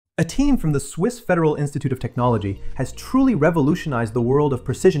A team from the Swiss Federal Institute of Technology has truly revolutionized the world of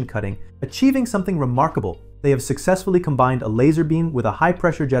precision cutting, achieving something remarkable. They have successfully combined a laser beam with a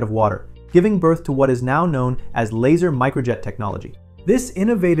high-pressure jet of water, giving birth to what is now known as laser microjet technology. This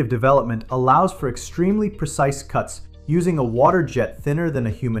innovative development allows for extremely precise cuts using a water jet thinner than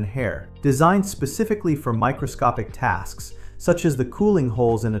a human hair, designed specifically for microscopic tasks, such as the cooling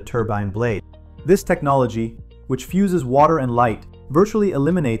holes in a turbine blade. This technology, which fuses water and light, virtually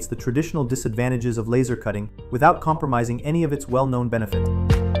eliminates the traditional disadvantages of laser cutting without compromising any of its well-known benefits.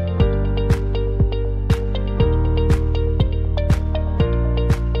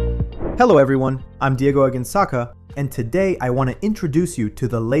 Hello everyone, I'm Diego Aguinsaca, and today I want to introduce you to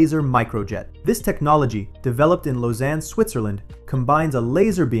the laser microjet. This technology, developed in Lausanne, Switzerland, combines a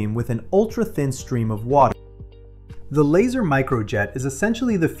laser beam with an ultra-thin stream of water. The laser microjet is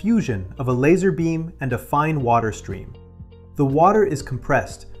essentially the fusion of a laser beam and a fine water stream. The water is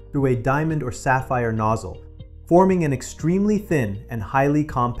compressed through a diamond or sapphire nozzle, forming an extremely thin and highly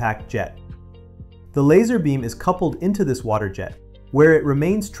compact jet. The laser beam is coupled into this water jet, where it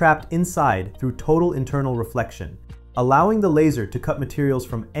remains trapped inside through total internal reflection, allowing the laser to cut materials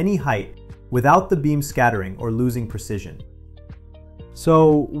from any height without the beam scattering or losing precision.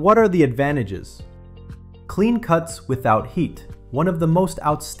 So, what are the advantages? Clean cuts without heat. One of the most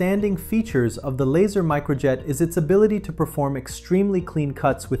outstanding features of the laser microjet is its ability to perform extremely clean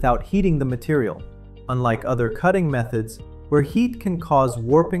cuts without heating the material. Unlike other cutting methods, where heat can cause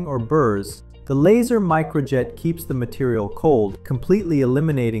warping or burrs, the laser microjet keeps the material cold, completely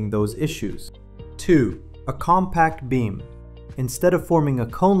eliminating those issues. 2. A compact beam. Instead of forming a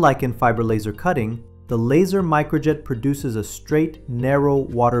cone-like in fiber laser cutting, the laser microjet produces a straight, narrow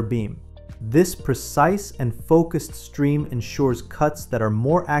water beam. This precise and focused stream ensures cuts that are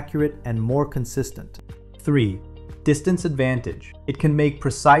more accurate and more consistent. 3. Distance advantage. It can make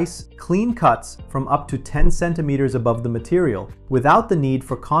precise, clean cuts from up to 10 centimeters above the material without the need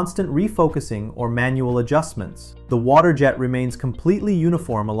for constant refocusing or manual adjustments. The water jet remains completely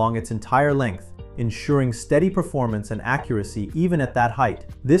uniform along its entire length, ensuring steady performance and accuracy even at that height.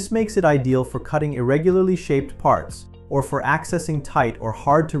 This makes it ideal for cutting irregularly shaped parts or for accessing tight or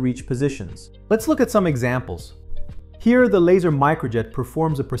hard-to-reach positions. Let's look at some examples. Here, the laser microjet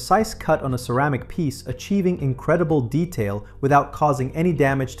performs a precise cut on a ceramic piece, achieving incredible detail without causing any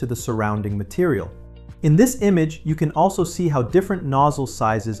damage to the surrounding material. In this image, you can also see how different nozzle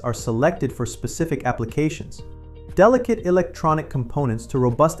sizes are selected for specific applications. Delicate electronic components to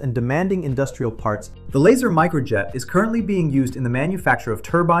robust and demanding industrial parts, the laser microjet is currently being used in the manufacture of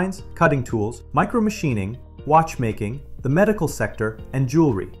turbines, cutting tools, micromachining, watchmaking, the medical sector, and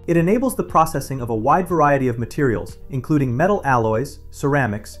jewelry. It enables the processing of a wide variety of materials, including metal alloys,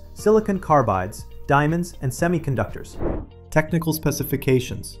 ceramics, silicon carbides, diamonds, and semiconductors. Technical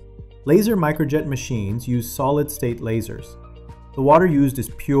specifications. Laser microjet machines use solid-state lasers. The water used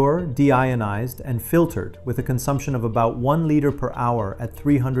is pure, deionized, and filtered with a consumption of about 1 liter per hour at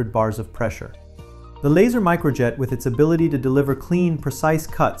 300 bars of pressure. The laser microjet, with its ability to deliver clean, precise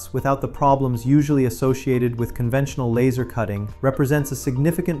cuts without the problems usually associated with conventional laser cutting, represents a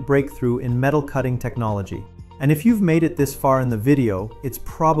significant breakthrough in metal cutting technology. And if you've made it this far in the video, it's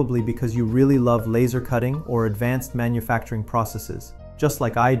probably because you really love laser cutting or advanced manufacturing processes, just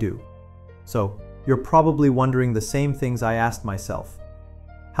like I do. So, you're probably wondering the same things I asked myself.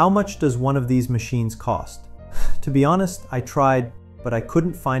 How much does one of these machines cost? To be honest, I tried, but I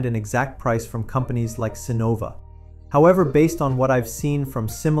couldn't find an exact price from companies like Sinova. However, based on what I've seen from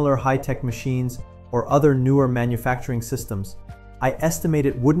similar high-tech machines or other newer manufacturing systems, I estimate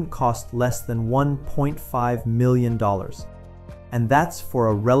it wouldn't cost less than $1.5 million. And that's for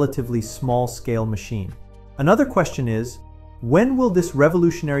a relatively small-scale machine. Another question is, when will this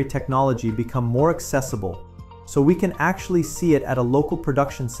revolutionary technology become more accessible so we can actually see it at a local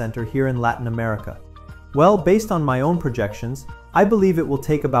production center here in Latin America? Well, based on my own projections, I believe it will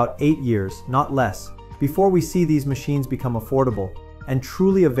take about 8 years, not less, before we see these machines become affordable and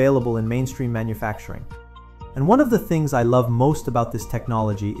truly available in mainstream manufacturing. And one of the things I love most about this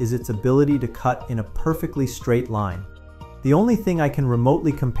technology is its ability to cut in a perfectly straight line. The only thing I can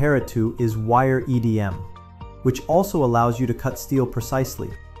remotely compare it to is wire EDM, which also allows you to cut steel precisely.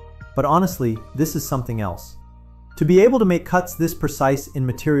 But honestly, this is something else. To be able to make cuts this precise in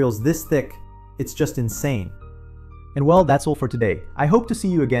materials this thick, it's just insane. And well, that's all for today. I hope to see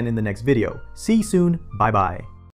you again in the next video. See you soon. Bye-bye.